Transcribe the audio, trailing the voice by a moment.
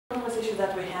conversations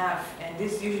that we have, and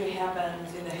this usually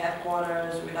happens in the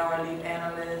headquarters with our lead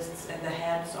analysts and the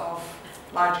heads of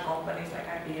large companies like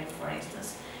IBM, for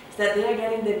instance, is that they are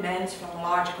getting demands from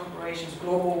large corporations,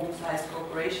 global-sized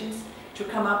corporations, to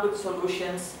come up with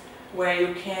solutions where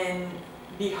you can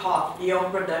be hot, be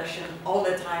on production all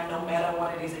the time, no matter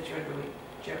what it is that you're doing,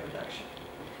 your production.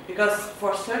 Because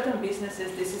for certain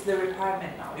businesses, this is the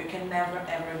requirement now. You can never,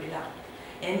 ever be down.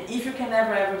 And if you can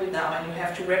never, ever be down and you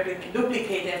have to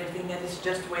duplicate everything, that is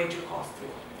just way too costly.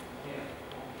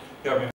 Yeah, I mean,